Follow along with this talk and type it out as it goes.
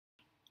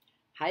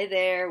Hi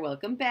there,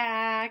 welcome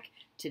back.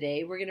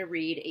 Today we're going to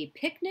read A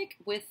Picnic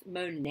with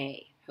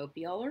Monet. Hope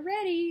you all are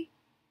ready.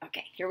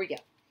 Okay, here we go.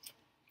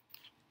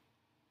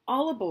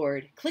 All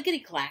aboard,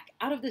 clickety-clack,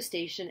 out of the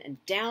station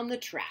and down the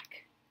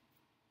track.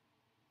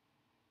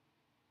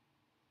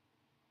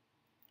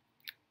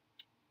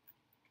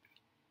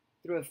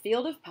 Through a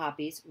field of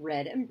poppies,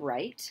 red and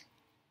bright.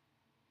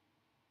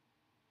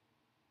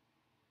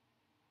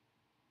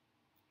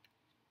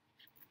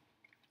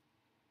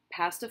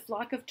 Past a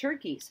flock of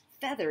turkeys,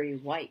 feathery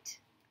white.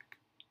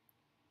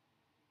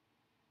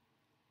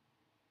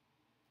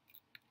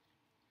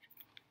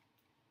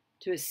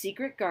 To a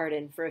secret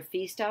garden for a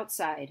feast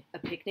outside, a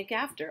picnic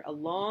after a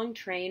long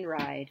train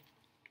ride.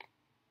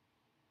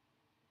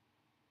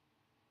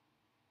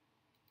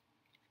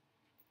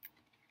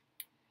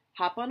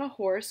 Hop on a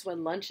horse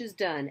when lunch is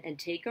done and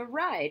take a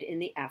ride in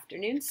the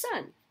afternoon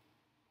sun.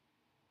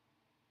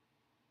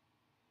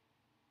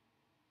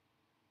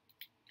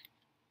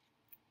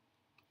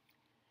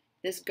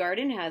 This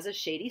garden has a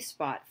shady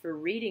spot for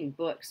reading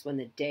books when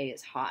the day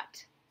is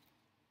hot.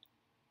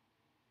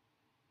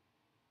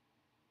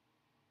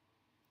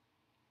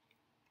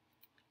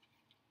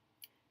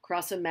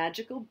 Cross a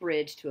magical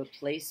bridge to a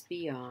place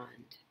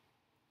beyond.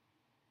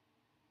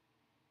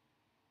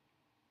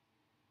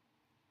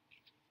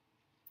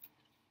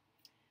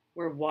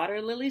 Where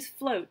water lilies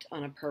float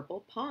on a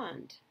purple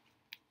pond.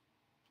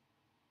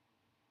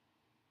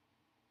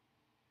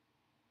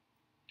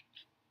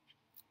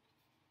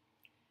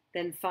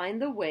 Then find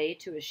the way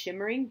to a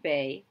shimmering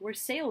bay where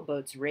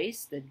sailboats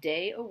race the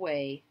day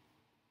away.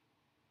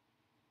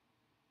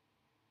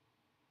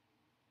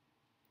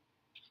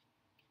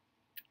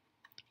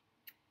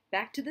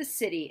 Back to the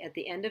city at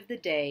the end of the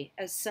day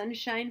as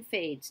sunshine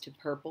fades to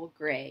purple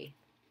gray.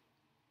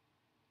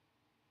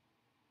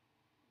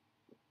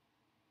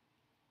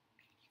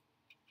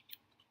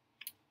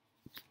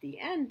 The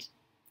end.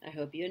 I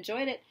hope you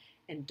enjoyed it.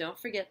 And don't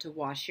forget to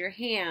wash your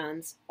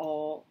hands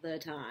all the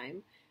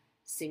time.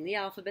 Sing the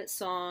alphabet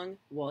song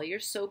while you're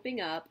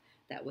soaping up.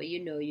 That way you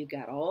know you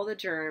got all the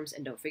germs.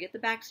 And don't forget the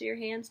backs of your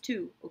hands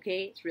too,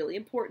 okay? It's really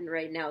important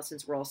right now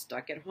since we're all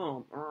stuck at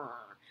home.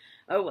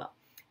 Oh well.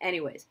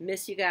 Anyways,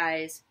 miss you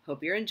guys.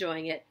 Hope you're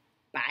enjoying it.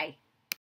 Bye.